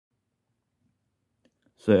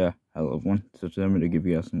So yeah, hello everyone. So today I'm going to give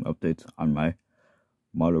you guys some updates on my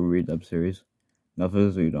model Redub series. Now for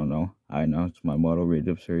those of you who don't know, I announced my model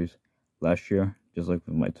Redub series last year, just like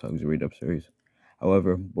with my Tugs Redub series.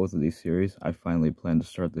 However, both of these series I finally plan to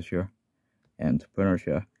start this year. And pretty much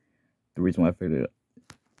yeah, the reason why I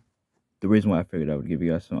figured I would give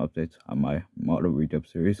you guys some updates on my model Redub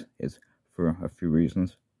series is for a few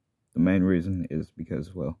reasons. The main reason is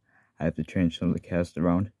because, well, I have to change some of the cast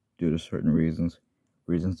around due to certain reasons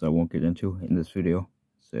I won't get into in this video.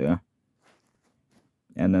 So yeah.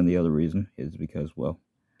 And then the other reason is because, well,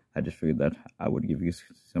 I just figured that I would give you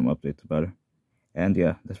some updates about it. And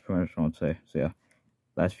yeah, that's pretty much what I want to say. So yeah,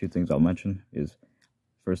 last few things I'll mention is,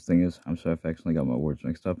 first thing is, I'm sorry if I accidentally got my words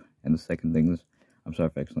mixed up. And the second thing is, I'm sorry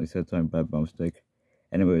if I accidentally said something bad by mistake.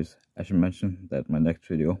 Anyways, I should mention that my next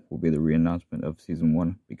video will be the re-announcement of Season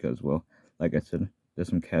 1 because, well, like I said, there's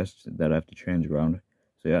some casts that I have to change around.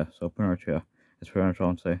 So yeah, so pretty much yeah, that's pretty much all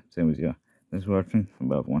I'm saying. Same as yeah. Thanks for watching.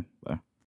 Bye everyone. Bye.